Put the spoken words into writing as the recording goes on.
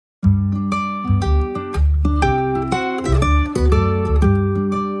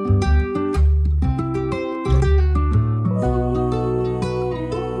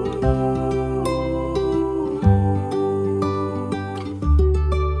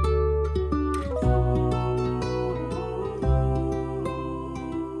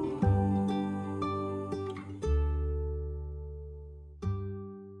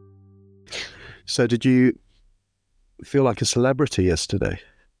So did you feel like a celebrity yesterday?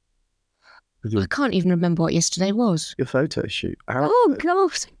 I can't even remember what yesterday was. Your photo shoot. Oh,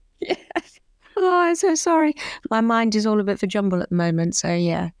 God. Yeah. Oh, I'm so sorry. My mind is all a bit of a jumble at the moment. So,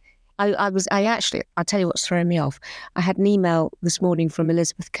 yeah. I'll tell you what's throwing me off. I had an email this morning from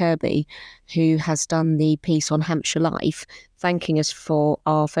Elizabeth Kirby, who has done the piece on Hampshire Life, thanking us for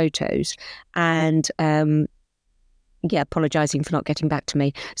our photos and, apologising for not getting back to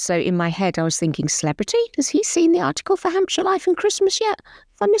me. So in my head, I was thinking, celebrity? Has he seen the article for Hampshire Life and Christmas yet?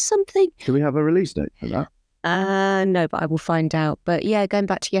 Have I missed something? Do we have a release date for that? No, but I will find out. But yeah, going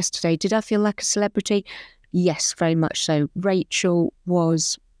back to yesterday, did I feel like a celebrity? Yes, very much so. Rachel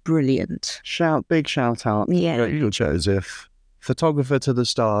was brilliant. Big shout out. Yeah. Rachel Joseph, photographer to the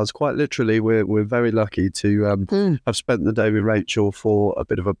stars. Quite literally, we're very lucky to have spent the day with Rachel for a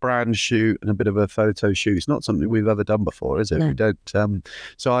bit of a brand shoot and a bit of a photo shoot. It's not something we've ever done before, is it? No. We don't.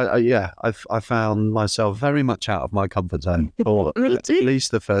 So I found myself very much out of my comfort zone for at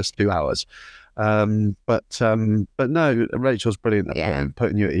least the first 2 hours. But no, Rachel's brilliant at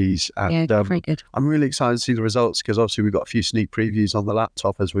putting you at ease. And, very good. I'm really excited to see the results because obviously we've got a few sneak previews on the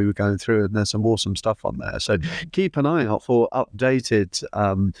laptop as we were going through, and there's some awesome stuff on there. So keep an eye out for updated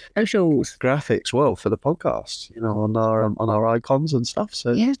socials graphics, for the podcast, on our icons and stuff.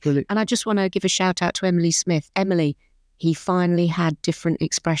 So yeah, really. And I just want to give a shout out to Emily Smith. Emily, he finally had different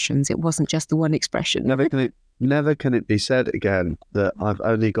expressions. It wasn't just the one expression. Never can it be said again that I've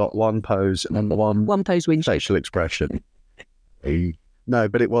only got one pose and one pose wins facial expression. No,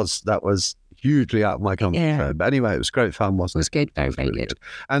 but that was hugely out of my comfort zone. But anyway, it was great fun, wasn't it? It was good, very, very good.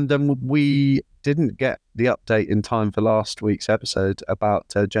 And we didn't get the update in time for last week's episode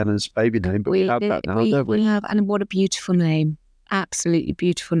about Jenna's baby name, but we have that now, don't we? We have, and what a beautiful name. Absolutely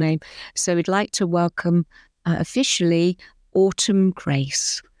beautiful name. So we'd like to welcome officially Autumn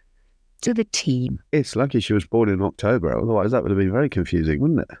Grace to the team. It's lucky she was born in October, otherwise that would have been very confusing,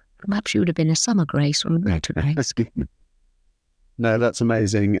 wouldn't it? Perhaps she would have been a summer Grace or a winter Grace. No, that's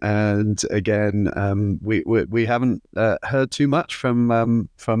amazing. And again, we haven't heard too much from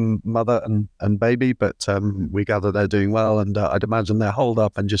mother and baby, but we gather they're doing well, and I'd imagine they're holed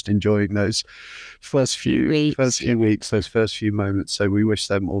up and just enjoying those first few weeks, those first few moments. So we wish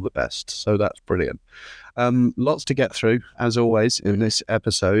them all the best. So that's brilliant. Lots to get through, as always, in this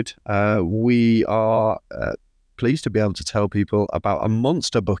episode. We are pleased to be able to tell people about a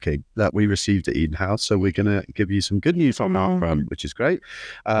monster booking that we received at Eden House. So we're going to give you some good news on our front, which is great.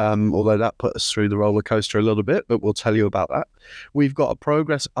 Although that put us through the roller coaster a little bit, but we'll tell you about that. We've got a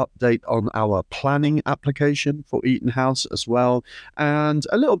progress update on our planning application for Eden House as well, and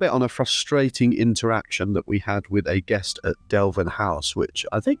a little bit on a frustrating interaction that we had with a guest at Delvin House, which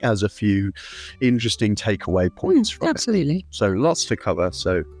I think has a few interesting takeaway points from absolutely. It. So lots to cover.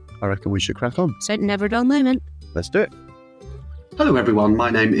 So I reckon we should crack on. So never a dull moment. Let's do it. Hello everyone, my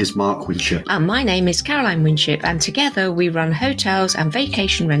name is Mark Winship. And my name is Caroline Winship, and together we run hotels and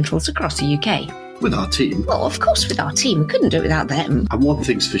vacation rentals across the UK. With our team. Well, of course with our team. We couldn't do it without them. And one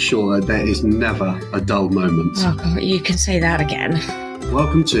thing's for sure, there is never a dull moment. Oh God, you can say that again.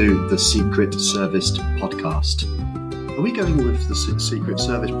 Welcome to the Secret Service podcast. Are we going with the Secret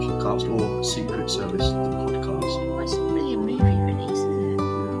Service podcast or Secret Service the podcast? Oh, it's a brilliant movie release, isn't it?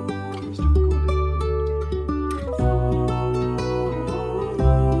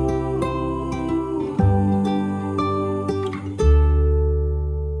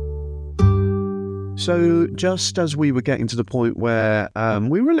 So just as we were getting to the point where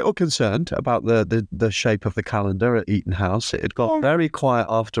we were a little concerned about the shape of the calendar at Eton House, it had got very quiet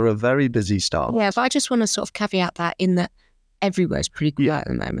after a very busy start. Yeah, but I just want to sort of caveat that in that everywhere's pretty quiet at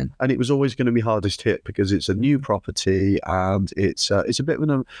the moment. And it was always going to be hardest hit because it's a new property and it's a bit of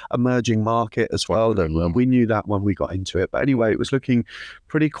an emerging market as well. And we knew that when we got into it. But anyway, it was looking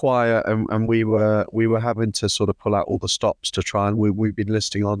pretty quiet, and we were having to sort of pull out all the stops to try, and we've been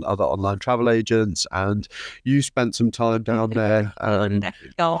listing on other online travel agents, and you spent some time down there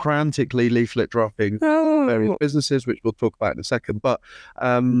frantically leaflet dropping various businesses, which we'll talk about in a second. But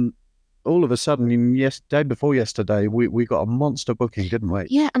all of a sudden, day before yesterday, we got a monster booking, didn't we?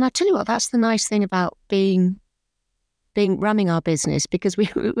 Yeah, and I tell you what, that's the nice thing about running our business, because we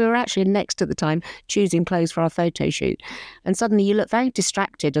were actually next at the time choosing clothes for our photo shoot, and suddenly you look very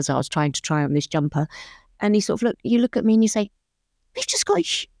distracted as I was trying to try on this jumper, and you look at me and you say, "We've just got a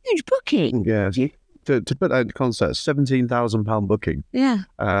huge booking." Yeah. To put that into context, £17,000 booking. Yeah.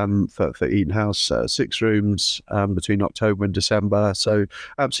 For Eden House, 6 rooms between October and December. So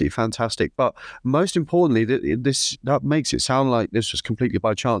absolutely fantastic. But most importantly, that makes it sound like this was completely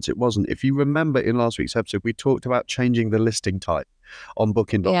by chance. It wasn't. If you remember in last week's episode, we talked about changing the listing type. on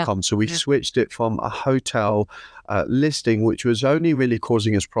Booking.com. So we switched it from a hotel listing, which was only really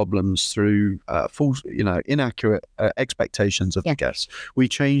causing us problems through inaccurate expectations of the guests. We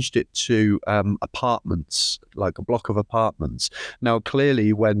changed it to apartments, like a block of apartments. Now,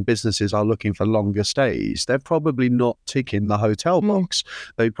 clearly, when businesses are looking for longer stays, they're probably not ticking the hotel box.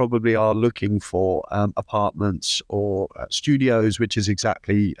 They probably are looking for apartments or studios, which is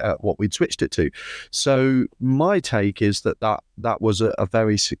exactly what we'd switched it to. So my take is that was a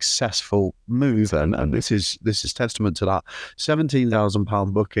very successful move, and this is testament to that.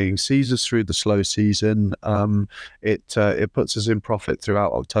 £17,000 booking sees us through the slow season. It puts us in profit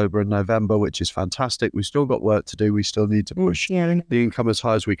throughout October and November, which is fantastic. We've still got work to do. We still need to push the income as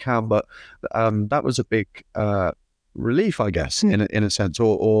high as we can, but that was a big relief, I guess, in a sense,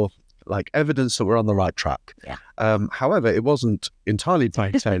 or like evidence that we're on the right track. However, it wasn't entirely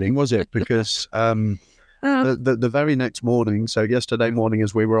plain sailing, was it? Because the very next morning, so yesterday morning,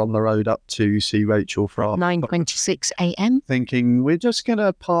 as we were on the road up to see Rachel from 9:26 a.m, thinking we're just going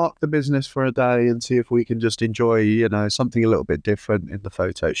to park the business for a day and see if we can just enjoy, something a little bit different in the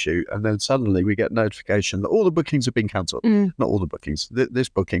photo shoot. And then suddenly we get notification that all the bookings have been cancelled. Not all the bookings. This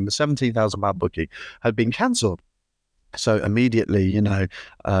booking, the £17,000 booking, had been cancelled. So immediately,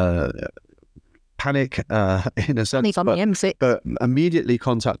 panic in a sense, but immediately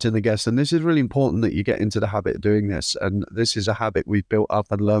contacting the guests. And this is really important that you get into the habit of doing this. And this is a habit we've built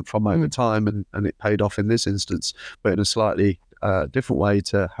up and learned from over time, and it paid off in this instance, but in a slightly different way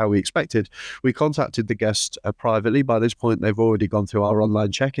to how we expected. We contacted the guest privately. By this point, they've already gone through our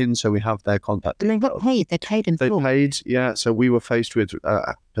online check-in, so we have their contact. And they got paid. They paid in full. They paid, yeah. So we were faced with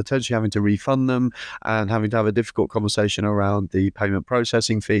potentially having to refund them and having to have a difficult conversation around the payment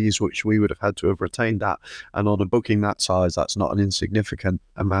processing fees, which we would have had to have retained that. And on a booking that size, that's not an insignificant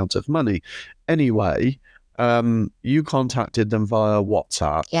amount of money. Anyway, you contacted them via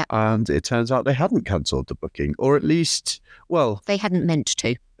WhatsApp, and it turns out they hadn't cancelled the booking, or at least, well, they hadn't meant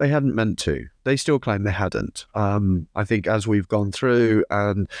to. They hadn't meant to. They still claim they hadn't. I think as we've gone through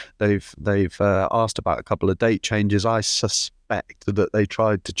and they've asked about a couple of date changes, I suspect that they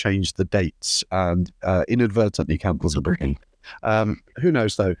tried to change the dates and inadvertently cancelled the booking. Who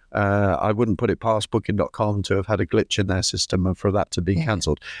knows though? I wouldn't put it past Booking.com to have had a glitch in their system and for that to be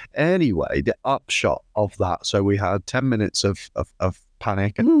cancelled. Anyway, the upshot of that, so we had 10 minutes of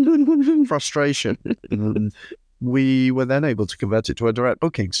panic and frustration. We were then able to convert it to a direct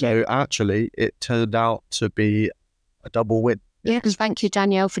booking. So actually it turned out to be a double win. Yeah, because thank you,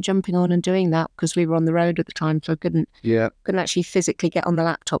 Danielle, for jumping on and doing that, because we were on the road at the time, so I couldn't actually physically get on the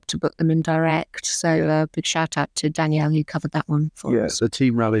laptop to book them in direct. So big shout out to Danielle who covered that one for us. The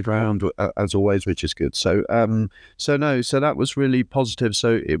team rallied around as always, which is good. So so that was really positive.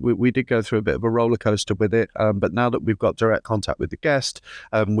 So we did go through a bit of a roller coaster with it, but now that we've got direct contact with the guest,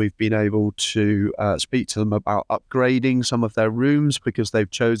 we've been able to speak to them about upgrading some of their rooms because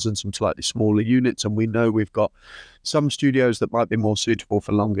they've chosen some slightly smaller units, and we know we've got some studios that might be more suitable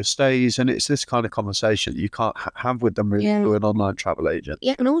for longer stays, and it's this kind of conversation that you can't have with them really through an online travel agent.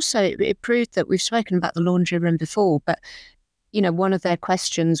 Yeah, and also it proved that we've spoken about the laundry room before, but one of their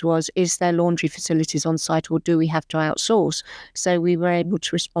questions was, is there laundry facilities on site or do we have to outsource? So we were able to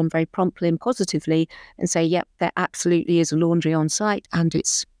respond very promptly and positively and say, yep, there absolutely is a laundry on site, and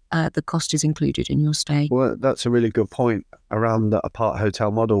it's the cost is included in your stay. Well, that's a really good point around the apart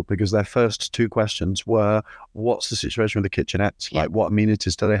hotel model, because their first two questions were, what's the situation with the kitchenettes? Like, what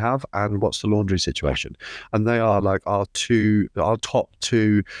amenities do they have? And what's the laundry situation? And they are like our top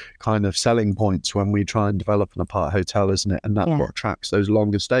two kind of selling points when we try and develop an apart hotel, isn't it? And that's what attracts those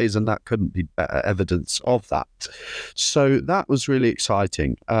longer stays, and that couldn't be better evidence of that. So that was really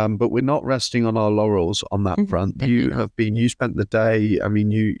exciting. But we're not resting on our laurels on that front. You spent the day, I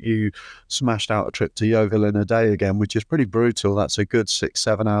mean, you smashed out a trip to Yeovil in a day again, which is pretty brutal. That's a good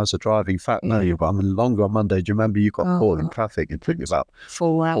 6-7 hours of driving. In fact, longer on Monday. Do you remember you got caught in traffic? It took you about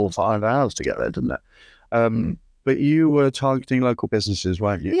 4 or 5 hours to get there, didn't it? But you were targeting local businesses,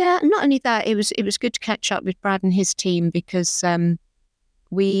 weren't you? Yeah, not only that, it was good to catch up with Brad and his team, because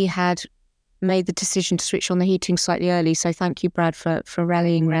we had made the decision to switch on the heating slightly early. So thank you, Brad, for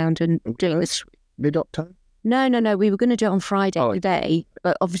rallying around and doing this. Mid-October? No. We were going to do it on Friday today,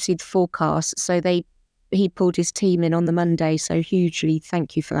 but obviously the forecast. So he pulled his team in on the Monday. So hugely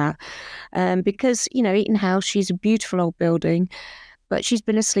thank you for that. Because, Eaton House, she's a beautiful old building, but she's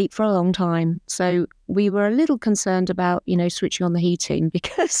been asleep for a long time. So we were a little concerned about, switching on the heating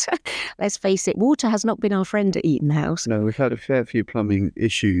because, let's face it, water has not been our friend at Eaton House. No, we've had a fair few plumbing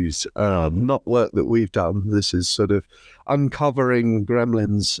issues, not work that we've done. This is sort of uncovering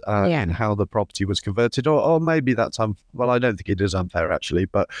gremlins in how the property was converted, or maybe that's, well, I don't think it is unfair actually,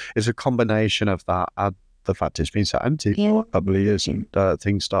 but it's a combination of that and the fact it's been sat empty for a couple of years, and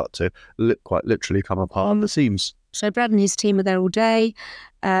things start to quite literally come apart on the seams. So Brad and his team were there all day.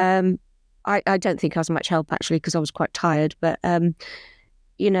 I don't think I was much help actually because I was quite tired, but all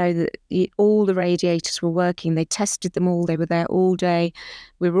the radiators were working. They tested them all. They were there all day.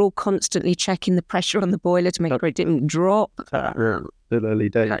 We were all constantly checking the pressure on the boiler to make sure it didn't drop. The early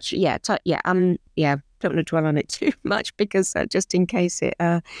days. Don't want to dwell on it too much because just in case it...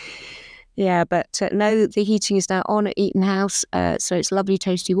 but no, the heating is now on at Eaton House, so it's lovely,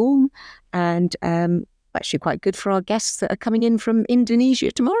 toasty, warm, and actually quite good for our guests that are coming in from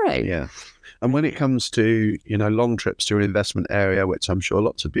Indonesia tomorrow. Yeah. And when it comes to, long trips to an investment area, which I'm sure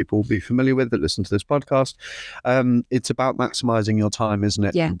lots of people will be familiar with that listen to this podcast, it's about maximising your time, isn't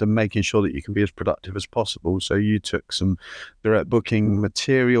it? Yeah. And making sure that you can be as productive as possible. So you took some direct booking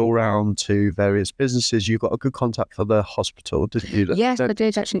material round to various businesses. You got a good contact for the hospital, didn't you? Yes, I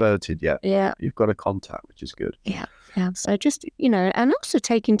did actually. Converted yet. Yeah. You've got a contact, which is good. Yeah. Yeah, so just, and also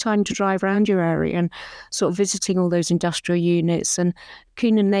taking time to drive around your area and sort of visiting all those industrial units. And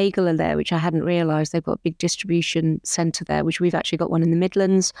Kuhn and Nagel are there, which I hadn't realised. They've got a big distribution centre there, which we've actually got one in the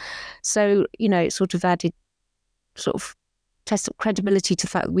Midlands. So, it sort of added sort of test of credibility to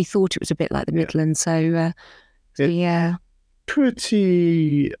the fact that we thought it was a bit like the Midlands. So, yeah.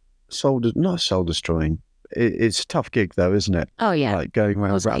 Pretty not soul destroying. It's a tough gig though, isn't it? Oh yeah. Like going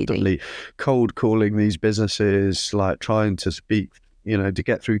around rapidly cold calling these businesses, like trying to speak, to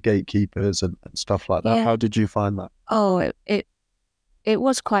get through gatekeepers and stuff like that. Yeah. How did you find that? Oh, it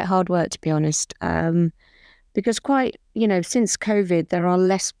was quite hard work, to be honest. Because since COVID, there are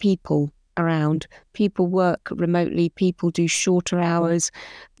less people around. People work remotely, people do shorter hours.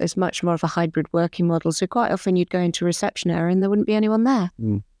 There's much more of a hybrid working model. So quite often you'd go into a reception area and there wouldn't be anyone there.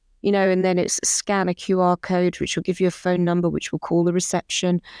 Mm. And then it's scan a QR code, which will give you a phone number, which will call the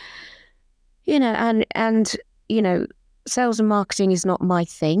reception. And sales and marketing is not my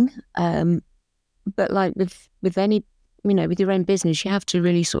thing. But like with any, with your own business, you have to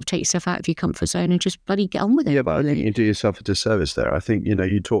really sort of take yourself out of your comfort zone and just bloody get on with it. Yeah, but I think you do yourself a disservice there. I think,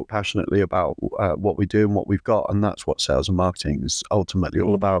 you talk passionately about what we do and what we've got, and that's what sales and marketing is ultimately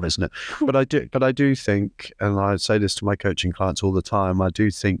all about, isn't it? But I do think, and I say this to my coaching clients all the time, I do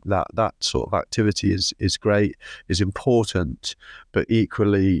think that sort of activity is great, is important, but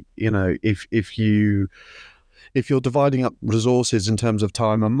equally, if you're dividing up resources in terms of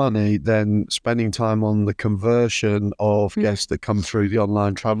time and money, then spending time on the conversion of guests that come through the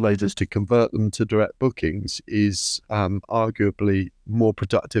online travel agents to convert them to direct bookings is arguably more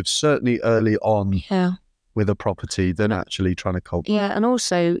productive, certainly early on with a property than actually trying to cold. Yeah, and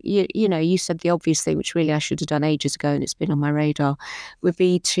also, you said the obvious thing, which really I should have done ages ago, and it's been on my radar, would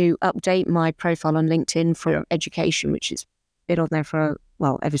be to update my profile on LinkedIn from education, which has been on there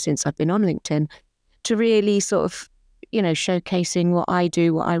ever since I've been on LinkedIn, to really sort of, showcasing what I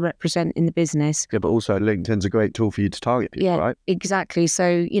do, what I represent in the business. Yeah, but also LinkedIn's a great tool for you to target people, right? Exactly.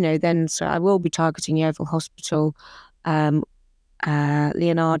 So, so I will be targeting Yeovil Hospital,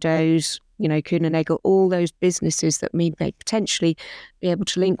 Leonardo's, Kuhn and Nagel, all those businesses that we may potentially be able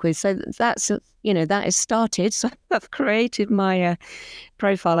to link with. So that's, that has started. So I've created my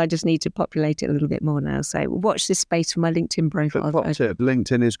profile. I just need to populate it a little bit more now. So watch this space for my LinkedIn profile.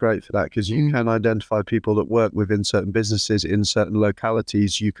 LinkedIn is great for that because you can identify people that work within certain businesses in certain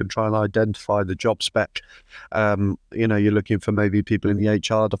localities. You can try and identify the job spec. You're looking for maybe people in the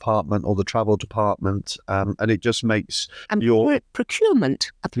HR department or the travel department, and it just makes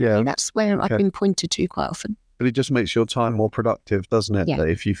procurement. That's where I've been pointed to quite often. But it just makes your time more productive, doesn't it? Yeah.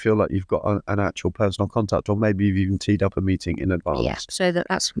 If you feel like you've got an actual personal contact, or maybe you've even teed up a meeting in advance. Yeah. So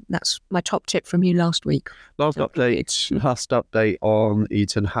that's my top tip from you last week. Last update on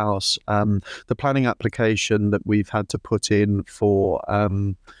Eaton House. The planning application that we've had to put in for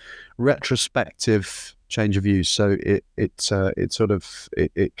retrospective change of use. So it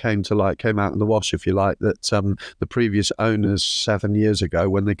came out in the wash, if you like, that the previous owners 7 years ago,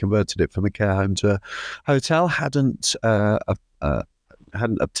 when they converted it from a care home to a hotel, hadn't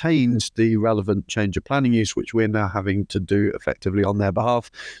hadn't obtained the relevant change of planning use, which we're now having to do effectively on their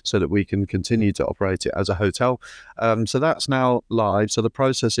behalf, so that we can continue to operate it as a hotel. So that's now live. So the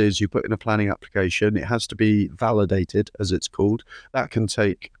process is you put in a planning application. It has to be validated, as it's called. That can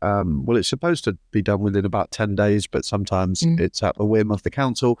take, well, it's supposed to be done within about 10 days, but sometimes it's at the whim of the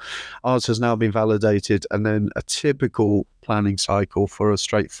council. Ours has now been validated, and then a typical planning cycle for a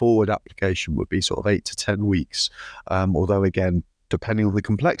straightforward application would be sort of 8 to 10 weeks. Although, again, depending on the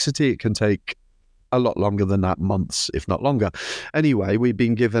complexity, it can take a lot longer than that, months, if not longer. Anyway, we've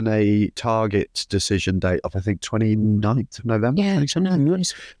been given a target decision date of, I think, 29th of November. Yeah.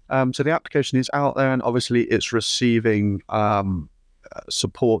 So the application is out there, and obviously it's receiving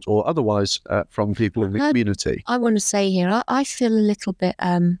support or otherwise from people in the community. I want to say here, I feel a little bit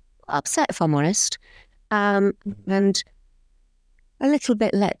upset, if I'm honest, and a little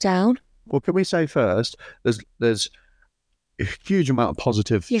bit let down. Well, can we say first, there's a huge amount of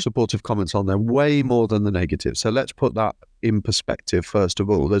positive, supportive comments on there, way more than the negative. So let's put that in perspective first of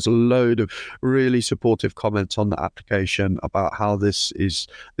all. There's a load of really supportive comments on the application about how this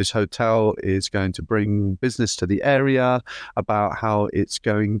hotel is going to bring business to the area, about how it's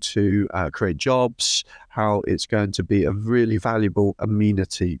going to create jobs, how it's going to be a really valuable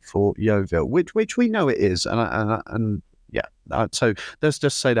amenity for Yeovil, which we know it is, so let's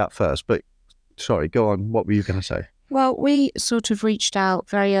just say that first. But sorry, go on. What were you going to say? Well, we sort of reached out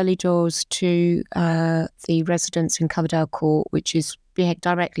very early doors to the residents in Coverdale Court, which is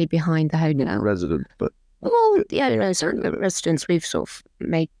directly behind the hotel. Resident, but... Well, the residents we've sort of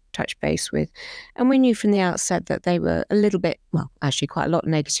made touch base with. And we knew from the outset that they were a little bit, well, actually quite a lot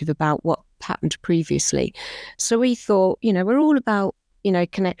negative about what happened previously. So we thought, we're all about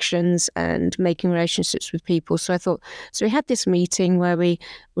connections and making relationships with people. So I thought, so we had this meeting where we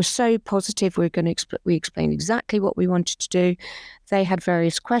were so positive. We explained exactly what we wanted to do. They had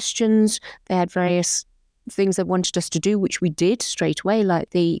various questions. They had various things they wanted us to do, which we did straight away, like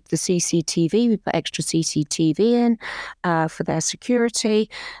the CCTV. We put extra CCTV in for their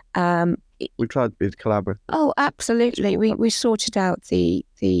security. We tried to be collaborative. Oh, absolutely. We sorted out the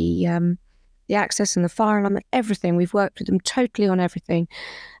access and the fire alarm and everything. We've worked with them totally on everything.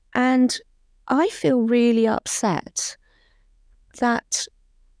 And I feel really upset that,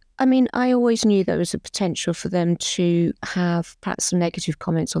 I always knew there was a potential for them to have perhaps some negative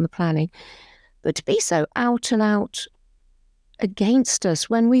comments on the planning, but to be so out and out against us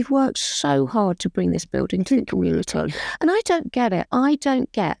when we've worked so hard to bring this building to the community. And I don't get it. I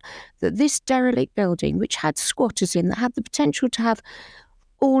don't get that this derelict building, which had squatters in, that had the potential to have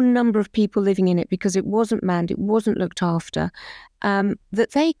all number of people living in it because it wasn't manned, it wasn't looked after,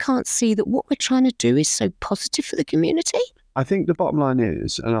 that they can't see that what we're trying to do is so positive for the community. I think the bottom line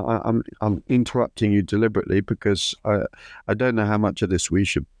is, and I'm interrupting you deliberately because I don't know how much of this we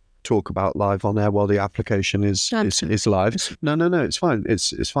should talk about live on air while the application is live. No, it's fine.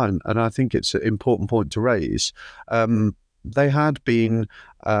 It's fine. And I think it's an important point to raise. They had been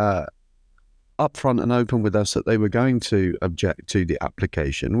upfront and open with us that they were going to object to the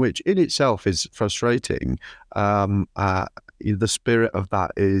application, which in itself is frustrating. The spirit of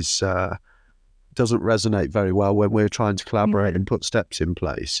that is doesn't resonate very well when we're trying to collaborate and put steps in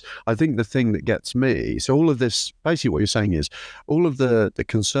place. I think the thing that gets me, so all of this, basically what you're saying is all of the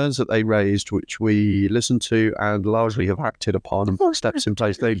concerns that they raised, which we listened to and largely have acted upon and put steps in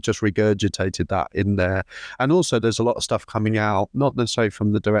place, they've just regurgitated that in there. And also there's a lot of stuff coming out, not necessarily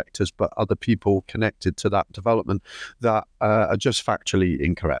from the directors, but other people connected to that development that are just factually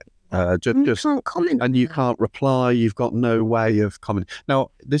incorrect. You can't comment. And you can't reply. You've got no way of commenting.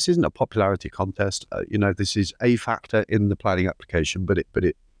 Now, this isn't a popularity contest. This is a factor in the planning application, but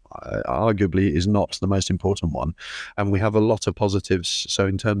it arguably is not the most important one. And we have a lot of positives. So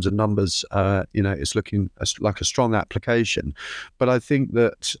in terms of numbers, it's looking like a strong application. But I think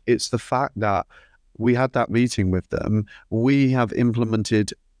that it's the fact that we had that meeting with them. We have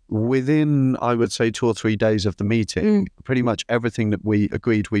implemented within, I would say, 2 or 3 days of the meeting, pretty much everything that we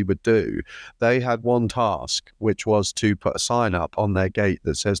agreed we would do. They had one task, which was to put a sign up on their gate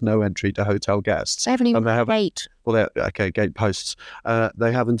that says no entry to hotel guests. They haven't even gate. Well, gate posts.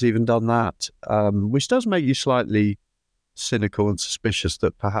 They haven't even done that, which does make you slightly cynical and suspicious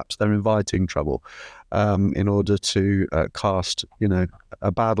that perhaps they're inviting trouble in order to cast,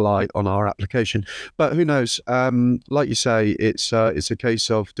 a bad light on our application. But who knows? Like you say, it's a case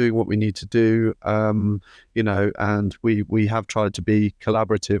of doing what we need to do, and we have tried to be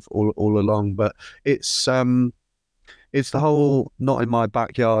collaborative all along. But it's the whole not in my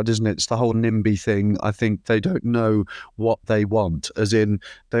backyard, isn't it? It's the whole NIMBY thing. I think they don't know what they want, as in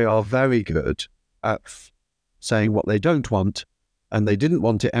they are very good at saying what they don't want and they didn't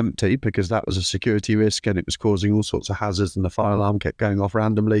want it empty because that was a security risk and it was causing all sorts of hazards, and the fire alarm kept going off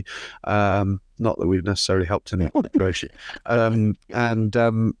randomly. Not that we've necessarily helped in that situation.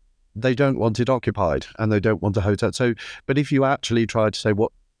 They don't want it occupied, and they don't want a hotel. So, but if you actually try to say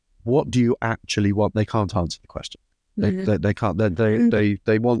what do you actually want, they can't answer the question. They can't.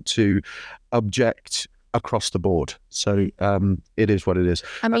 They want to object across the board. So it is what it is.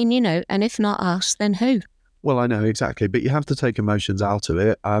 I mean, and if not us, then who? Well, I know exactly, but you have to take emotions out of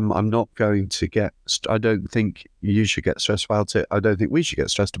it. I'm not going to I don't think you should get stressed about it. I don't think we should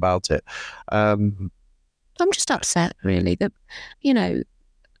get stressed about it. I'm just upset, really, that,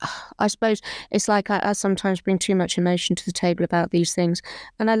 I suppose it's like I sometimes bring too much emotion to the table about these things.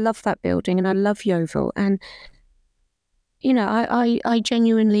 And I love that building and I love Yeovil. And, I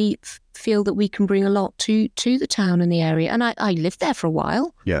genuinely feel that we can bring a lot to the town and the area. And I lived there for a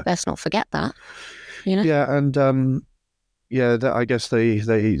while. Yeah. Let's not forget that. Yeah, and I guess they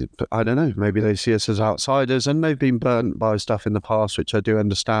I don't know, maybe they see us as outsiders, and they've been burnt by stuff in the past, which I do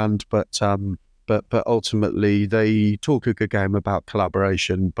understand, but ultimately they talk a good game about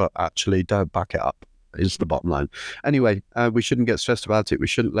collaboration, but actually don't back it up, is the bottom line. Anyway, we shouldn't get stressed about it. We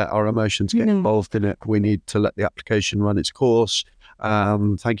shouldn't let our emotions get involved in it. We need to let the application run its course.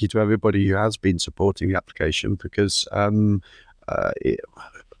 Thank you to everybody who has been supporting the application, because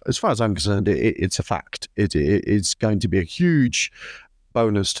as far as I'm concerned, it's a fact. It's going to be a huge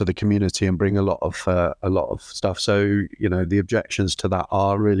bonus to the community and bring a lot of stuff. So, the objections to that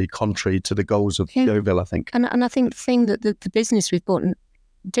are really contrary to the goals of Yeovil, I think. And I think the thing that the business we've bought,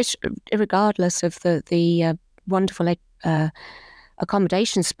 regardless of the wonderful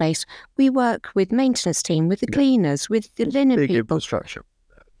accommodation space, we work with maintenance team, with the cleaners, with the linen big people. Infrastructure.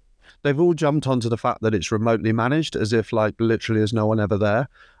 They've all jumped onto the fact that it's remotely managed, as if like literally there's no one ever there.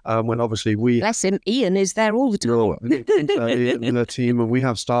 When obviously bless him, Ian is there all the time. Ian and the team, and we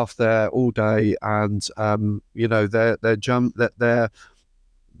have staff there all day, and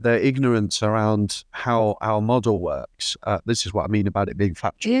their ignorance around how our model works. This is what I mean about it being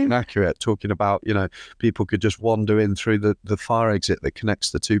factual and accurate, talking about, people could just wander in through the fire exit that connects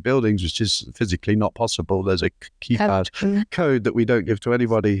the two buildings, which is physically not possible. There's a keypad code that we don't give to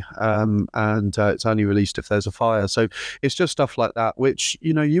anybody, and it's only released if there's a fire. So it's just stuff like that, which,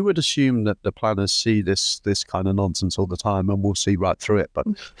 you would assume that the planners see this kind of nonsense all the time, and we'll see right through it. But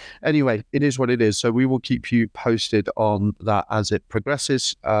anyway, it is what it is. So we will keep you posted on that as it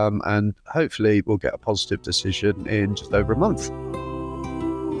progresses. And hopefully we'll get a positive decision in just over a month.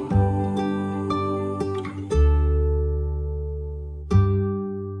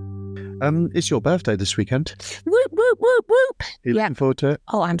 It's your birthday this weekend. Whoop, whoop, whoop, whoop. You looking forward to it?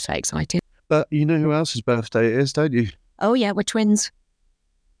 Oh, I'm so excited. But you know who else's birthday it is, don't you? Oh, yeah, we're twins.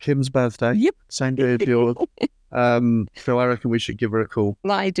 Kim's birthday. Yep. Same day as yours. So I reckon we should give her a call.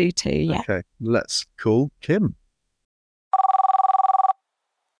 I do too, yeah. Okay, let's call Kim.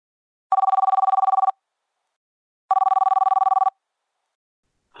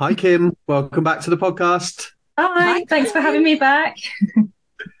 Hi, Kim. Welcome back to the podcast. Hi, thanks for having me back.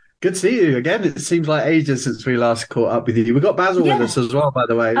 Good to see you again. It seems like ages since we last caught up with you. We've got Basil with us as well, by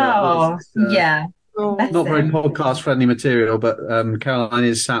the way. Yeah. Not very podcast-friendly material, but Caroline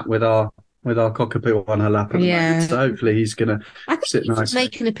is sat with our cockapoo on her lap at the moment, so hopefully he's going to sit nice.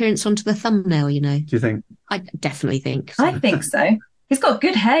 Make an appearance onto the thumbnail, Do you think? I definitely think so. I think so. He's got a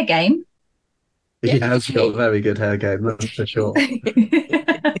good hair game. He has got a very good hair game, that's for sure.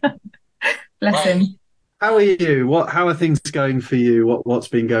 Bless him. How are you? How are things going for you? What's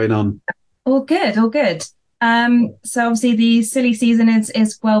been going on? All good. So obviously the silly season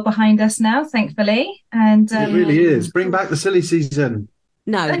is well behind us now, thankfully. And it really is. Bring back the silly season.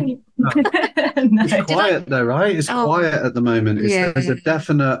 No. No. It's quiet though, right? It's quiet at the moment.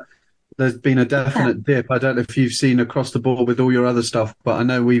 There's been a definite dip. I don't know if you've seen across the board with all your other stuff, but I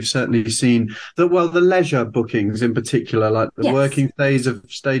know we've certainly seen the leisure bookings in particular, like the working days have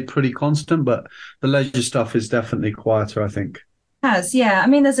stayed pretty constant, but the leisure stuff is definitely quieter, I think. Yeah. I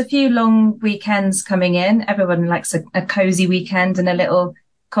mean, there's a few long weekends coming in. Everyone likes a cozy weekend and a little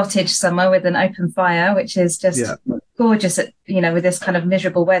cottage summer with an open fire, which is just gorgeous with this kind of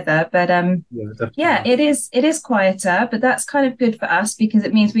miserable weather. But it is quieter, but that's kind of good for us because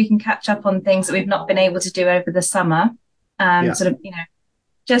it means we can catch up on things that we've not been able to do over the summer.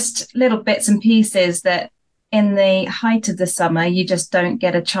 Just little bits and pieces that in the height of the summer you just don't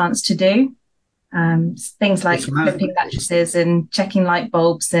get a chance to do. Things like flipping mattresses and checking light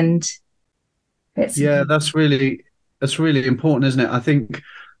bulbs and bits. Yeah, that's really important, isn't it? I think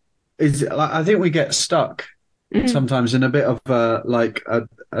we get stuck sometimes in a bit of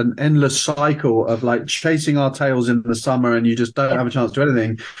an endless cycle of like chasing our tails in the summer and you just don't have a chance to do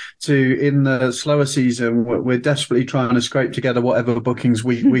anything, to in the slower season we're desperately trying to scrape together whatever bookings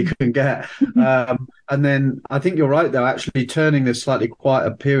we can get. And then I think you're right, though, actually turning this slightly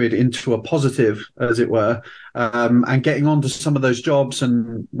quieter period into a positive, as it were, and getting onto some of those jobs,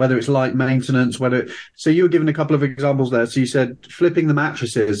 and whether it's light maintenance, so you were given a couple of examples there. So you said flipping the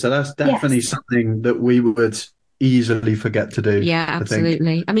mattresses. So that's definitely something that we would easily forget to do. Yeah,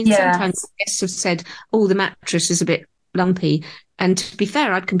 absolutely. I mean, sometimes guests have said, oh, the mattress is a bit lumpy. And to be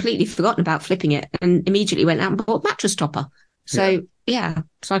fair, I'd completely forgotten about flipping it and immediately went out and bought a mattress topper. So,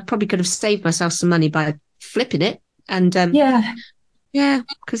 so I probably could have saved myself some money by flipping it. And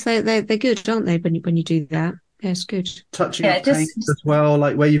because they're good, aren't they, when you do that? Yeah, it's good. Touching up paint as well,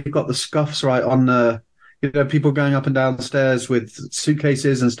 like where you've got the scuffs right on the, people going up and down stairs with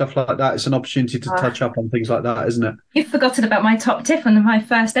suitcases and stuff like that. It's an opportunity to touch up on things like that, isn't it? You've forgotten about my top tip on my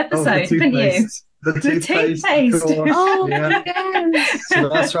first episode, didn't you? The toothpaste. Oh, yes. So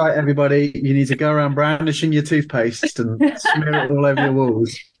that's right, everybody. You need to go around brandishing your toothpaste and smear it all over your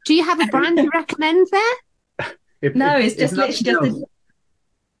walls. Do you have a brand you recommend there? It's just literally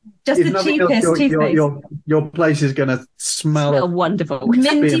just the cheapest toothpaste. Your place is going to smell wonderful.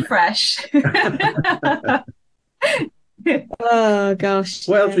 Minty fresh. Oh, gosh.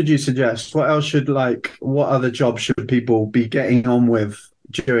 What else would you suggest? What other jobs should people be getting on with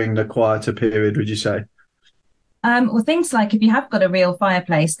during the quieter period, would you say? Well, things like if you have got a real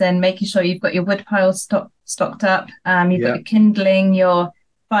fireplace, then making sure you've got your wood piles stocked up, you've got your kindling, your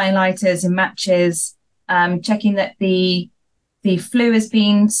fire lighters and matches, checking that the flue has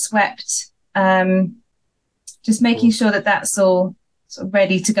been swept, just making sure that that's all sort of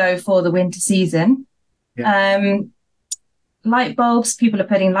ready to go for the winter season. Light bulbs, people are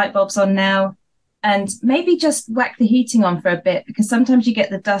putting light bulbs on now. And maybe just whack the heating on for a bit, because sometimes you get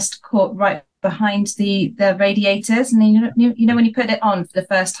the dust caught right behind the radiators, and then you know when you put it on for the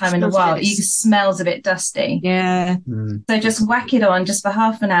first time in a while, it smells a bit dusty. Yeah. So just whack it on just for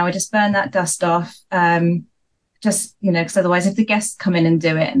half an hour, just burn that dust off. Just because otherwise, if the guests come in and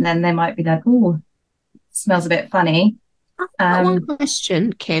do it, and then they might be like, "Oh, it smells a bit funny." One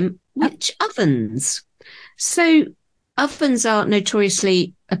question, Kim: which ovens? So ovens are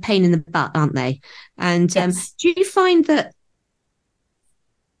notoriously a pain in the butt, aren't they? And do you find that,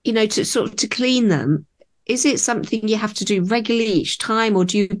 to clean them, is it something you have to do regularly each time, or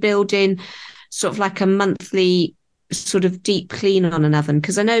do you build in sort of like a monthly sort of deep clean on an oven?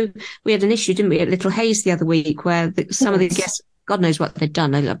 Because I know we had an issue, didn't we, at Little Hayes the other week, where some of the guests, God knows what they'd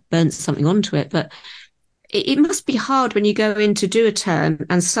done, they burnt something onto it. But it must be hard when you go in to do a turn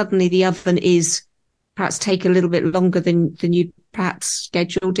and suddenly the oven is perhaps take a little bit longer than you perhaps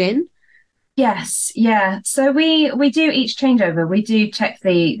scheduled in. Yes, yeah. So we do each changeover. We do check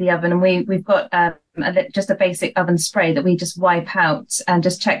the oven, and we've got just a basic oven spray that we just wipe out and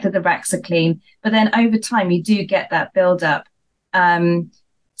just check that the racks are clean. But then over time, you do get that build up.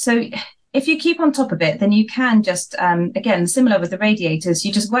 So if you keep on top of it, then you can just again, similar with the radiators,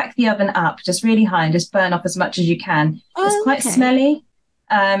 you just whack the oven up just really high and just burn off as much as you can. It's quite smelly,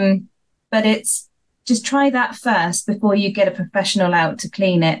 but it's just try that first before you get a professional out to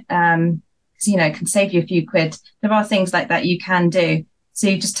clean it. It can save you a few quid. There are things like that you can do. So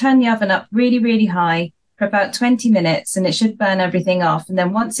you just turn the oven up really, really high for about 20 minutes and it should burn everything off. And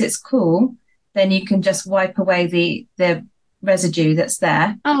then once it's cool, then you can just wipe away the residue that's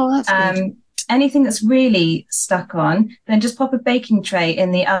there. Oh, that's good. Anything that's really stuck on, then just pop a baking tray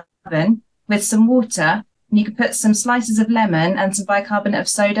in the oven with some water, and you can put some slices of lemon and some bicarbonate of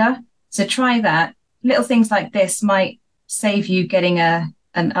soda. So try that. Little things like this might save you getting an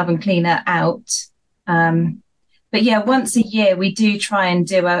oven cleaner out. But yeah, once a year, we do try and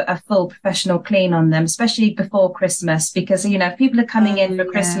do a full professional clean on them, especially before Christmas, because, if people are coming in for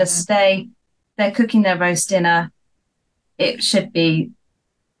Christmas Day, they're cooking their roast dinner, it should be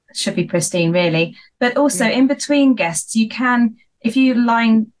pristine, really. But also in between guests, you can, if you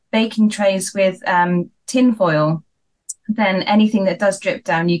line baking trays with tin foil, then anything that does drip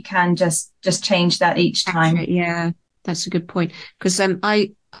down, you can just change that each time. Yeah, that's a good point. Because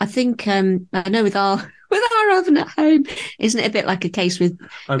I think I know with our oven at home, isn't it a bit like a case with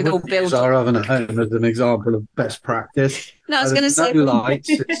all build? Our oven at home as an example of best practice. No, I was going to say no lights.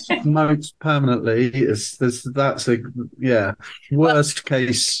 It's smoked permanently. That's a worst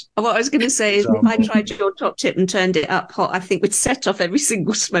case. What I was going to say is, if I tried your top tip and turned it up hot, I think we'd set off every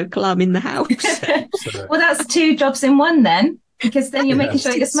single smoke alarm in the house. Well, that's 2 jobs in one then. Because then you're making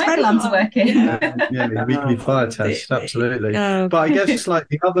sure your smoke alarm's working. Yeah, weekly fire test, absolutely. Oh, but I guess like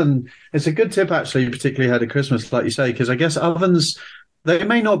the oven, it's a good tip actually, particularly ahead of Christmas, like you say, because I guess ovens, they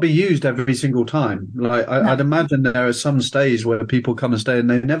may not be used every single time. Like I'd imagine there are some stays where people come and stay and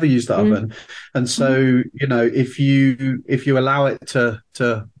they never use the oven, and so if you allow it to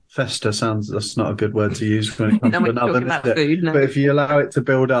fester, that's not a good word to use when it comes to an oven, is it? Food, no. But if you allow it to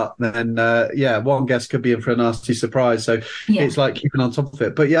build up, then one guest could be in for a nasty surprise. So it's like keeping on top of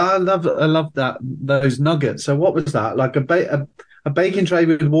it. But yeah, I love those nuggets. So what was that, like a baking tray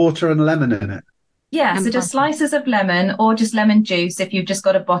with water and lemon in it? Yeah, so just slices of lemon or just lemon juice. If you've just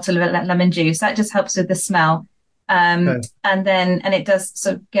got a bottle of lemon juice, that just helps with the smell. And it does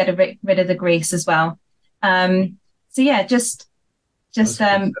sort of get rid of the grease as well. So yeah, just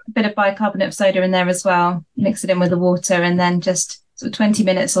a bit of bicarbonate of soda in there as well. Mix it in with the water, and then just sort of 20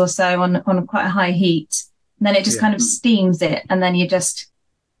 minutes or so on quite a high heat. And then it just kind of steams it, and then you're just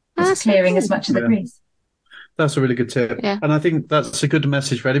clearing as much of the grease. That's a really good tip. Yeah. And I think that's a good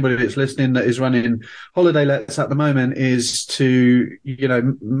message for anybody that's listening that is running holiday lets at the moment, is to,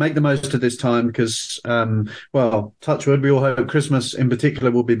 make the most of this time because, touch wood, we all hope Christmas in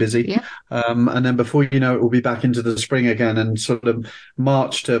particular will be busy. Yeah. And then before you know it, we'll be back into the spring again, and sort of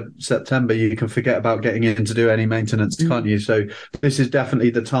March to September, you can forget about getting in to do any maintenance, can't you? So this is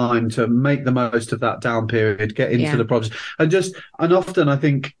definitely the time to make the most of that down period, get into the project. And often I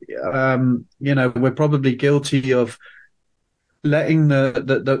think, we're probably guilty of letting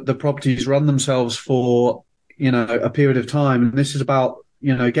the properties run themselves for a period of time, and this is about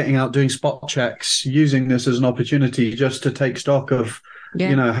getting out, doing spot checks, using this as an opportunity just to take stock of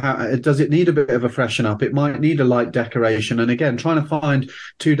how does it need a bit of a freshen up. It might need a light decoration, and again, trying to find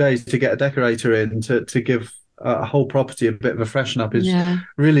 2 days to get a decorator in to give a whole property a bit of a freshen up is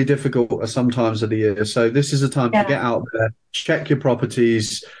really difficult at some times of the year. So this is a time to get out there, check your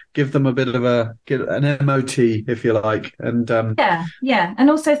properties, give them a bit of an MOT, if you like. And and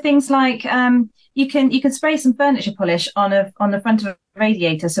also things like you can spray some furniture polish on the front of a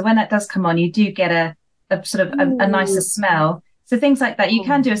radiator, so when that does come on, you do get a sort of a nicer smell. So things like that. You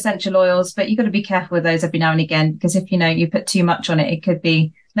can do essential oils, but you've got to be careful with those every now and again, because if you put too much on it, it could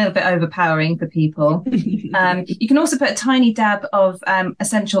be a little bit overpowering for people. You can also put a tiny dab of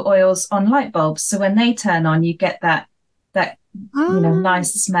essential oils on light bulbs, so when they turn on, you get that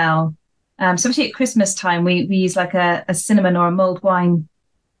nice smell. So especially at Christmas time, we use like a cinnamon or a mulled wine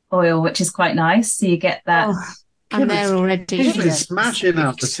oil, which is quite nice. So you get that. I'm there already. She's smashing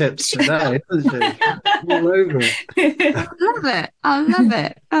out the tips today, isn't she? All over it. I love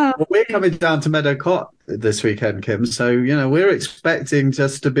it. Oh. Well, we're coming down to Meadow Cot this weekend, Kim. So, we're expecting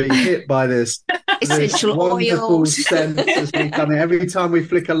just to be hit by this essential wonderful oils scent as we come in. Every time we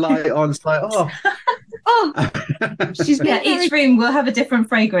flick a light on, it's like, each room will have a different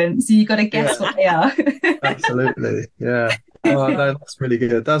fragrance, so you've got to guess what they are. Absolutely, yeah. Oh, that's really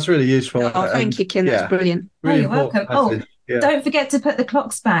good. That's really useful. Oh, thank you, Kim. That's brilliant. Really you're welcome. Don't forget to put the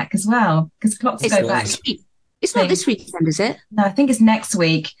clocks back as well, because clocks go back. It's not this weekend, is it? No, I think it's next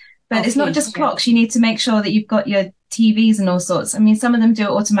week. But it's not just clocks. You need to make sure that you've got your TVs and all sorts. I mean, some of them do it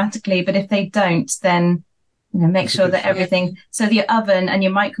automatically, but if they don't, then make sure that everything. So your oven and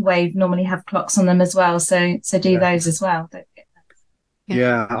your microwave normally have clocks on them as well. So do those as well. Don't forget that.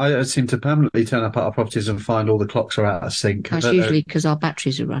 Yeah, I seem to permanently turn up at our properties and find all the clocks are out of sync. That's usually because our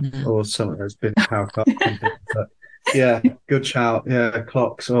batteries are running out. Or something has been power cut. But yeah, good shout. Yeah,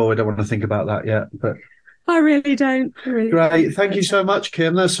 clocks. Oh, I don't want to think about that yet. But I really don't. Great. Thank you so much,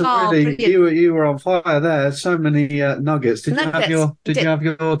 Kim. That's really you were on fire there. So many nuggets. Did you have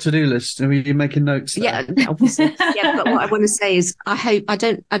your to-do list? Are you making notes there? Yeah, obviously. But what I want to say is I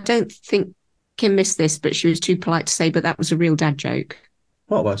don't think Kim missed this, but she was too polite to say, but that was a real dad joke.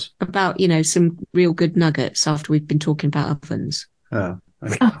 What was? About, some real good nuggets after we've been talking about ovens. Oh.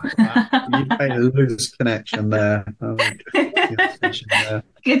 Okay. You made a loose connection there.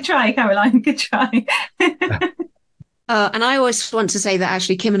 Good try, Caroline. Good try. And I always want to say that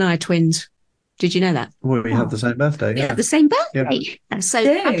actually Kim and I are twins. Did you know that? Well, we have the same birthday. Yeah, the same birthday. Yeah. So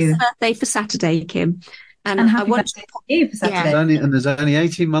happy birthday for Saturday, Kim. And I want to you for Saturday. There's only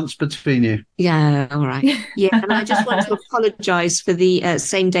 18 months between you. Yeah, all right. Yeah, and I just want to apologise for the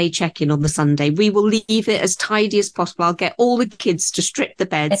same day check-in on the Sunday. We will leave it as tidy as possible. I'll get all the kids to strip the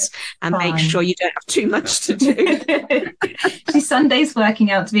beds and make sure you don't have too much to do. Sunday's working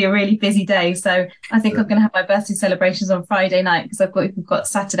out to be a really busy day, so I think I'm going to have my birthday celebrations on Friday night because we've got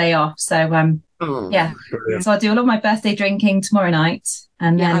Saturday off. So so I'll do all of my birthday drinking tomorrow night.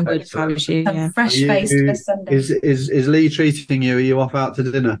 And then fresh faced for Sunday. Is Lee treating you? Are you off out to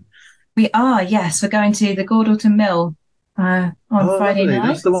dinner? We are, yes. We're going to the Gordalton Mill on Friday night.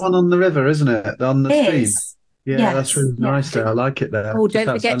 That's the one on the river, isn't it? On the stream. Yeah, yes. That's really nice there. I like it there. Oh, don't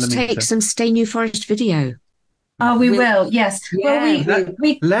forget to take some Stay New Forest video. Oh, we will. Yes. Yeah. Well,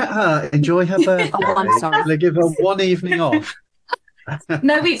 we Let her enjoy her birthday. Oh, I'm sorry. They give her one evening off.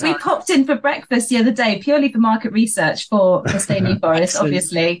 no, we popped in for breakfast the other day purely for market research for Stay New Forest,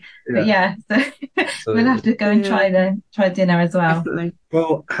 obviously. But so we'll have to go and try dinner as well. Definitely.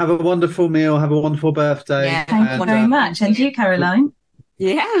 Well, have a wonderful meal. Have a wonderful birthday. Yeah. Thank you very much, and you, Caroline.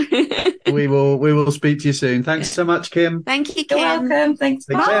 Yeah. we will speak to you soon. Thanks so much, Kim. Thank you, You're Kim. welcome. Thanks.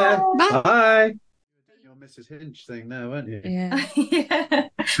 Take Bye. care. Bye. Bye. Your Mrs. Hinch thing now, weren't you? Yeah. Yeah.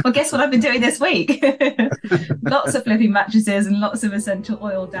 Well, guess what I've been doing this week? Lots of flipping mattresses and lots of essential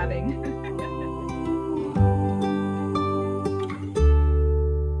oil dabbing.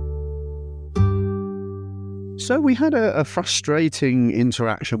 So we had a frustrating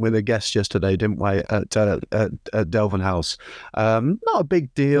interaction with a guest yesterday, didn't we, at Delvin House? Not a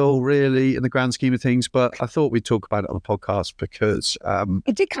big deal, really, in the grand scheme of things, but I thought we'd talk about it on the podcast because...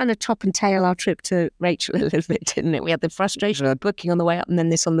 it did kind of top and tail our trip to Rachel a little bit, didn't it? We had the frustration of booking on the way up and then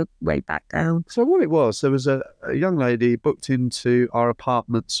this on the way back down. So what it was, there was a young lady booked into our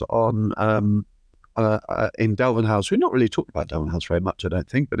apartments on... in Delvin House. We've not really talked about Delvin House very much, I don't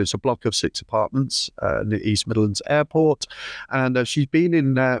think, but it's a block of 6 apartments near East Midlands Airport, and she's been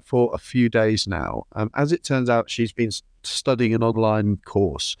in there for a few days now. As it turns out, she's been studying an online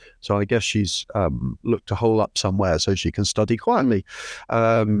course, so I guess she's looked to hole up somewhere so she can study quietly.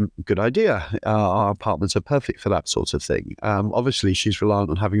 Good idea. Our apartments are perfect for that sort of thing. Obviously, she's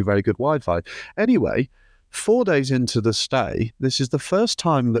reliant on having very good Wi-Fi. Anyway, 4 days into the stay, this is the first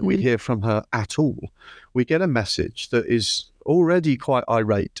time that we hear from her at all. We get a message that is already quite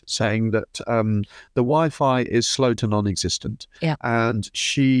irate, saying that the Wi-Fi is slow to non-existent. Yeah. And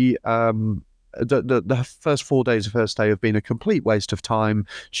she... The first 4 days of her stay have been a complete waste of time.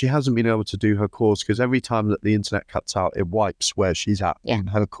 She hasn't been able to do her course because every time that the internet cuts out, it wipes where she's at in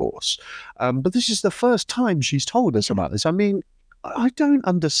her course. But this is the first time she's told us about this. I mean, I don't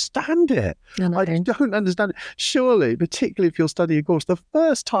understand it. I don't understand it. Surely, particularly if you're studying a course, the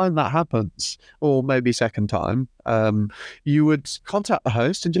first time that happens, or maybe second time, you would contact the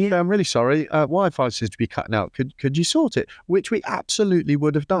host and just say, I'm really sorry, Wi-Fi seems to be cutting out. Could you sort it? Which we absolutely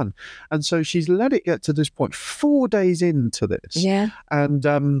would have done. And so she's let it get to this point 4 days into this. Yeah. And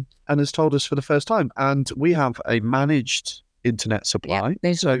has told us for the first time. And we have a managed internet supply.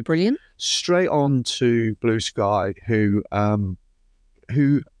 Yeah, so brilliant. Straight on to Blue Sky, who,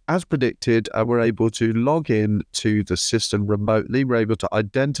 as predicted, were able to log in to the system remotely. We're able to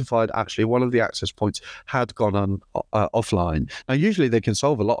identify that actually one of the access points had gone offline. Now, usually they can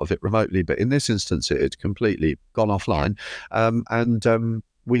solve a lot of it remotely, but in this instance, it had completely gone offline.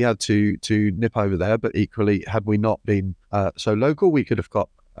 We had to nip over there, but equally, had we not been so local, we could have got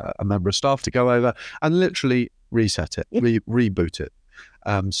a member of staff to go over and literally reset it, reboot it.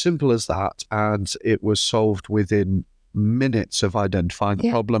 Simple as that. And it was solved within minutes of identifying the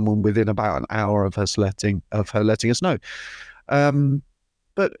problem and within about an hour of her letting us know.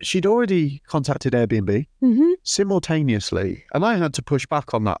 But she'd already contacted Airbnb simultaneously, and I had to push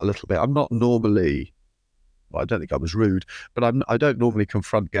back on that a little bit. I'm not normally... Well, I don't think I was rude, but I don't normally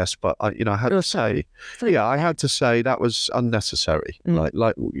confront guests. But I had to say, I had to say that was unnecessary.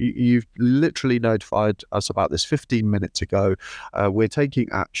 Like you've literally notified us about this 15 minutes ago. We're taking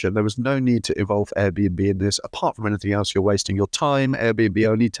action. There was no need to involve Airbnb in this. Apart from anything else, you're wasting your time. Airbnb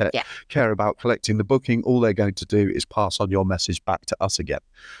only care about collecting the booking. All they're going to do is pass on your message back to us again.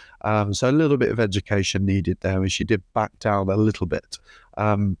 So a little bit of education needed there, and she did back down a little bit.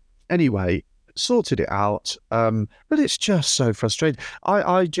 Anyway. Sorted it out, but it's just so frustrating.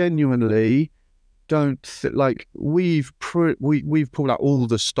 I genuinely don't like we've pulled out all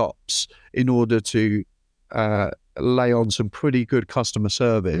the stops in order to lay on some pretty good customer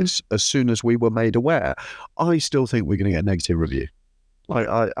service as soon as we were made aware. I still think we're going to get a negative review. Like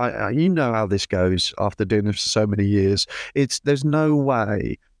I you know how this goes after doing this for so many years. There's no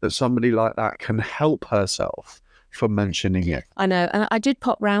way that somebody like that can help herself for mentioning it. I know. And I did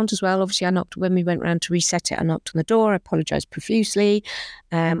pop round as well. Obviously, when we went round to reset it, I knocked on the door. I apologised profusely.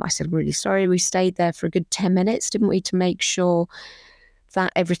 I said, I'm really sorry. We stayed there for a good 10 minutes, didn't we, to make sure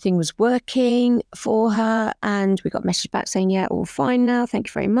that everything was working for her. And we got a message back saying, yeah, all fine now. Thank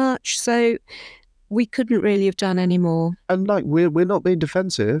you very much. So we couldn't really have done any more. And like, we're not being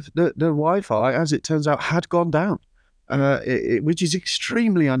defensive. The Wi-Fi, as it turns out, had gone down, which is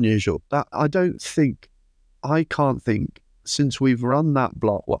extremely unusual. That I can't think since we've run that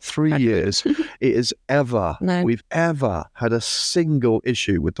block, 3 years, we've ever had a single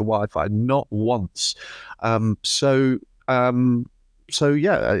issue with the Wi-Fi, not once. so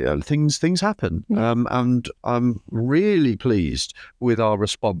things happen, Yeah. and I'm really pleased with our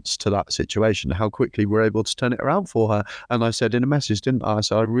response to that situation, how quickly we're able to turn it around for her. And I said in a message, didn't I?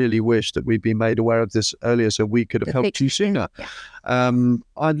 So I really wish that we'd been made aware of this earlier, so we could have helped you sooner. Yeah.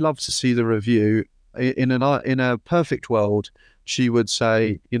 I'd love to see the review. In a perfect world, she would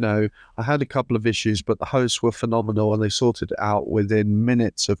say, I had a couple of issues, but the hosts were phenomenal and they sorted it out within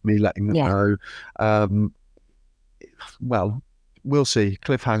minutes of me letting them know. Well, we'll see.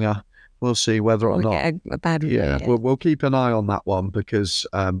 Cliffhanger. We'll see whether or not. Get a bad review. Yeah, we'll keep an eye on that one because,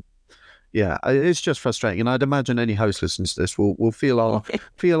 it's just frustrating. And I'd imagine any host listening to this will feel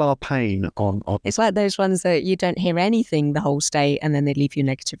our pain on. It's like those ones that you don't hear anything the whole stay and then they leave you a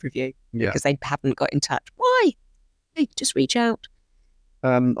negative review because they haven't got in touch. Why? Hey, just reach out.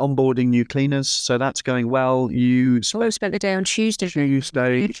 Onboarding new cleaners, so that's going well. I spent the day on Tuesday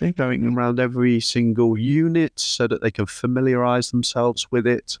going around every single unit so that they can familiarise themselves with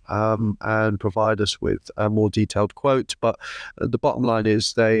it and provide us with a more detailed quote. But the bottom line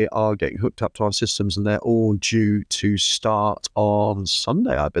is they are getting hooked up to our systems and they're all due to start on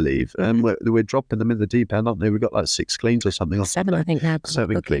Sunday, I believe. Mm-hmm. And we're dropping them in the deep end, aren't they? We've got like 6 cleans or something. 7, I think now.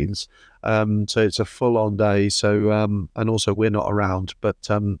 7 cleans. So it's a full-on day. So and also we're not around, but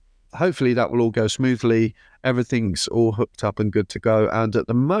hopefully that will all go smoothly. Everything's all hooked up and good to go. And at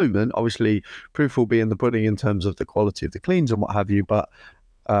the moment, obviously, proof will be in the pudding in terms of the quality of the cleans and what have you. But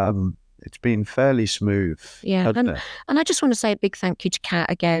it's been fairly smooth. Yeah, and I just want to say a big thank you to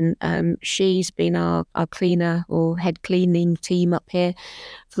Kat again. She's been our cleaner or head cleaning team up here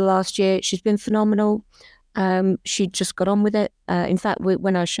for the last year. She's been phenomenal. She just got on with it. In fact,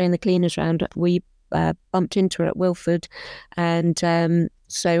 when I was showing the cleaners around, we bumped into her at Wilford, and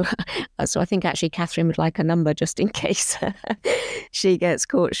so I think actually Catherine would like a number just in case she gets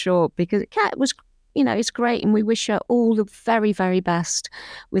caught short, because Kat was, it's great, and we wish her all the very, very best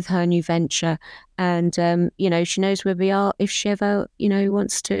with her new venture. And she knows where we are if she ever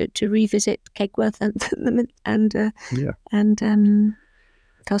wants to revisit Kegworth and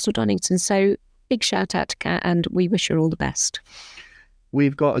Castle Donington. So big shout out to Kat, and we wish her all the best.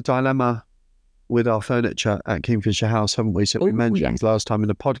 We've got a dilemma with our furniture at Kingfisher House, haven't we? So we mentioned last time in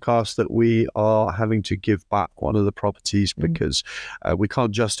the podcast that we are having to give back one of the properties because we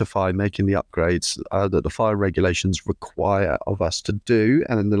can't justify making the upgrades that the fire regulations require of us to do,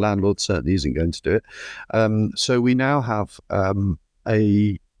 and the landlord certainly isn't going to do it. So we now have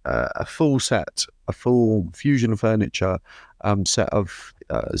a full set, a full fusion furniture set of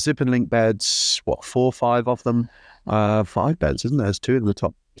zip and link beds, 4 or 5 of them, 5 beds, isn't there? There's 2 in the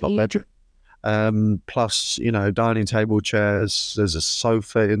top bedroom. Plus, dining table chairs, there's a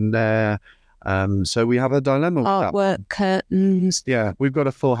sofa in there. So we have a dilemma with artwork, curtains. Yeah, we've got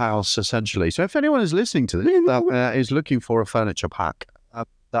a full house essentially. So if anyone is listening to this that is looking for a furniture pack,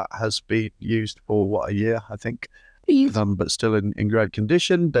 that has been used for a year, I think, but still in great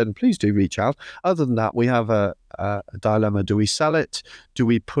condition, then please do reach out. Other than that, we have a dilemma. Do we sell it? Do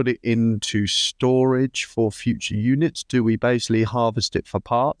we put it into storage for future units? Do we basically harvest it for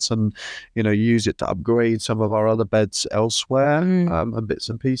parts and use it to upgrade some of our other beds elsewhere and bits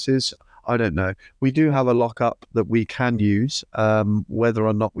and pieces? I don't know. We do have a lockup that we can use, whether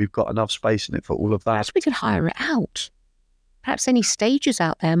or not we've got enough space in it for all of that. Perhaps we could hire it out. Perhaps any stagers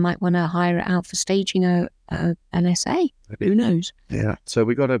out there might want to hire it out for staging an SA. Who knows? Yeah. So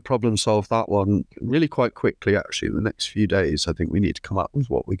we got to problem solve that one really quite quickly, actually. In the next few days, I think we need to come up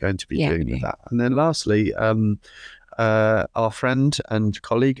with what we're going to be doing with that. And then lastly, our friend and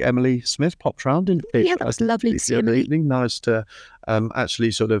colleague Emily Smith popped round. Yeah, that was lovely to see the other evening. Nice to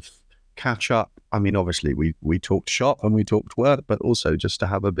actually sort of catch up. I mean, obviously we talked shop and we talked work, but also just to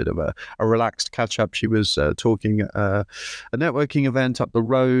have a bit of a relaxed catch up. She was talking a networking event up the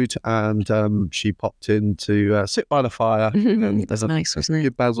road, and she popped in to sit by the fire. That's nice, wasn't it?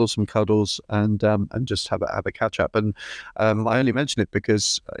 Give Basil some cuddles and just have a catch up. And I only mention it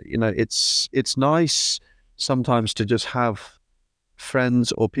because it's nice sometimes to just have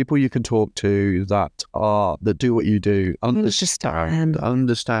friends or people you can talk to that do what you do, understand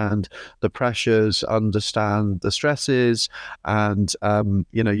the pressures, understand the stresses, and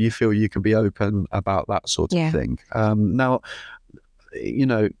you feel you can be open about that sort of thing. Now,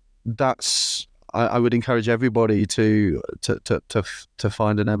 that's I would encourage everybody to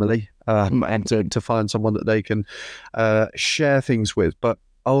find an Emily and to find someone that they can share things with. But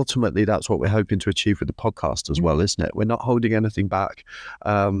ultimately that's what we're hoping to achieve with the podcast as well, isn't it? We're not holding anything back.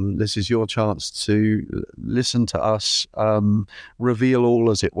 This is your chance to listen to us, reveal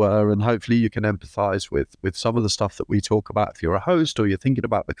all, as it were, and hopefully you can empathize with some of the stuff that we talk about if you're a host or you're thinking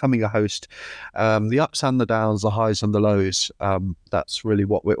about becoming a host. The ups and the downs, the highs and the lows, that's really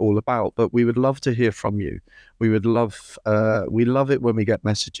what we're all about. But we would love to hear from you. We love it when we get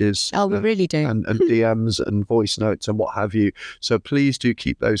messages. Oh, we really do. And DMs and voice notes and what have you. So please do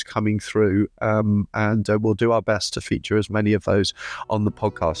keep those coming through, and we'll do our best to feature as many of those on the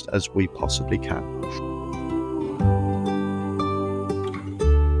podcast as we possibly can.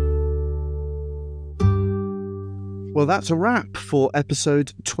 Well, that's a wrap for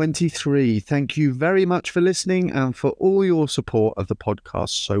episode 23. Thank you very much for listening and for all your support of the podcast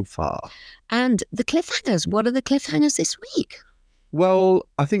so far. And the cliffhangers. What are the cliffhangers this week? Well,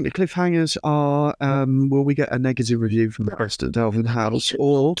 I think the cliffhangers are, will we get a negative review from the Preston Delvin House,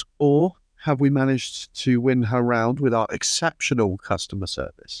 or have we managed to win her round with our exceptional customer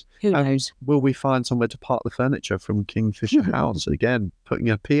service? Who knows? Will we find somewhere to park the furniture from Kingfisher House? Again, putting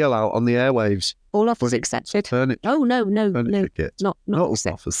a appeal out on the airwaves. All offers accepted. Furniture. Oh, no, Kits. not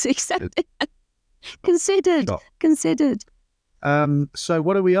offers accepted. Considered. So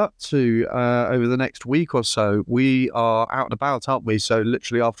what are we up to over the next week or so? We are out and about, aren't we? So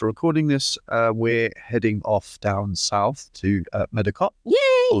literally after recording this, we're heading off down south to Medicott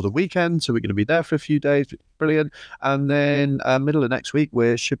for the weekend. So we're going to be there for a few days. Brilliant. And then middle of next week,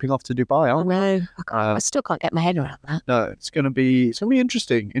 we're shipping off to Dubai, aren't we? No, I still can't get my head around that. No, it's going to be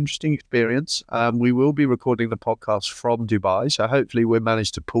interesting experience. We will be recording the podcast from Dubai, so hopefully we'll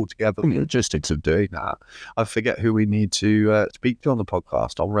manage to pull together the logistics of doing that. I forget who we need to speak to on the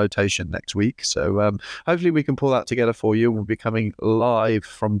podcast on rotation next week, so hopefully we can pull that together for you. We'll be coming live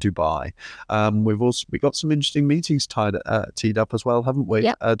from Dubai. We've got some interesting meetings teed up as well, haven't we?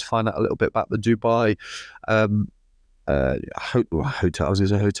 Yep. To find out a little bit about the Dubai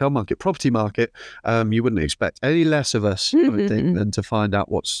hotel market, property market. You wouldn't expect any less of us, I would think, than to find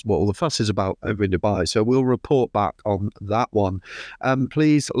out what all the fuss is about over in Dubai. So we'll report back on that one.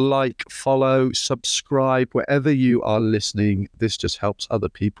 Please like, follow, subscribe wherever you are listening. This just helps other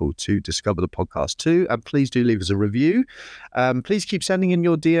people to discover the podcast too. And please do leave us a review. Please keep sending in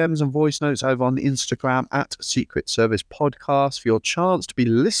your DMs and voice notes over on Instagram at Secret Service Podcast for your chance to be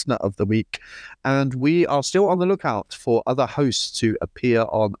listener of the week. And we are still on the lookout for other hosts to appear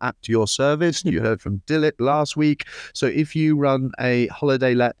on At Your Service. You heard from Dilip last week. So if you run a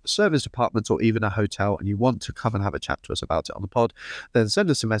holiday let service department or even a hotel and you want to come and have a chat to us about it on the pod, then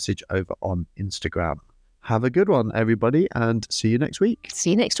send us a message over on Instagram. Have a good one, everybody, and see you next week. See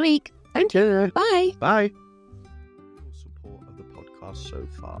you next week. Thank you. Bye. Bye. Support of the podcast so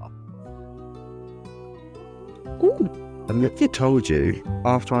far. Ooh. And I told you,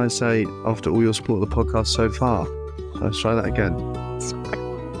 after all your support of the podcast so far. Let's try that again. Sorry.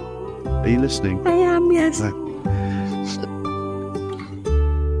 Are you listening? I am, yes. No.